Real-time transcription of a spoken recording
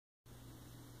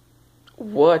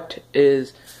What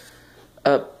is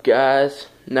up, guys?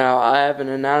 Now I have an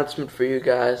announcement for you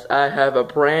guys. I have a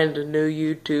brand new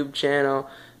YouTube channel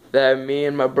that me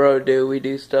and my bro do. We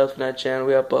do stuff on that channel.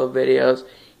 We upload videos.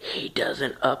 He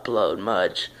doesn't upload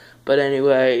much, but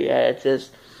anyway, yeah,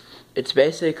 it's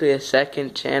basically a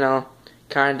second channel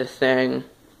kind of thing.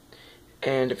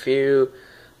 And if you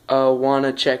want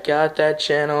to check out that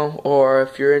channel, or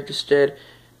if you're interested,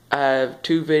 I have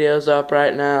 2 videos up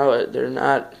right now. They're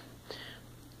not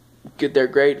good, they're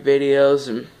great videos,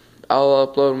 and I'll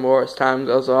upload more as time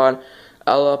goes on.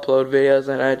 I'll upload videos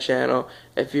on that channel.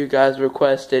 If you guys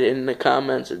request it in the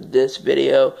comments of this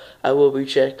video, I will be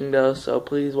checking those, so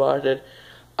please watch it.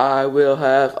 I will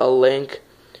have a link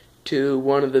to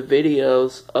one of the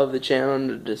videos of the channel in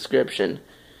the description.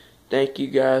 Thank you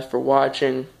guys for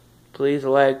watching. Please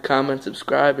like, comment,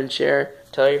 subscribe, and share.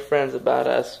 Tell your friends about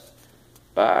us.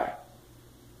 Bye.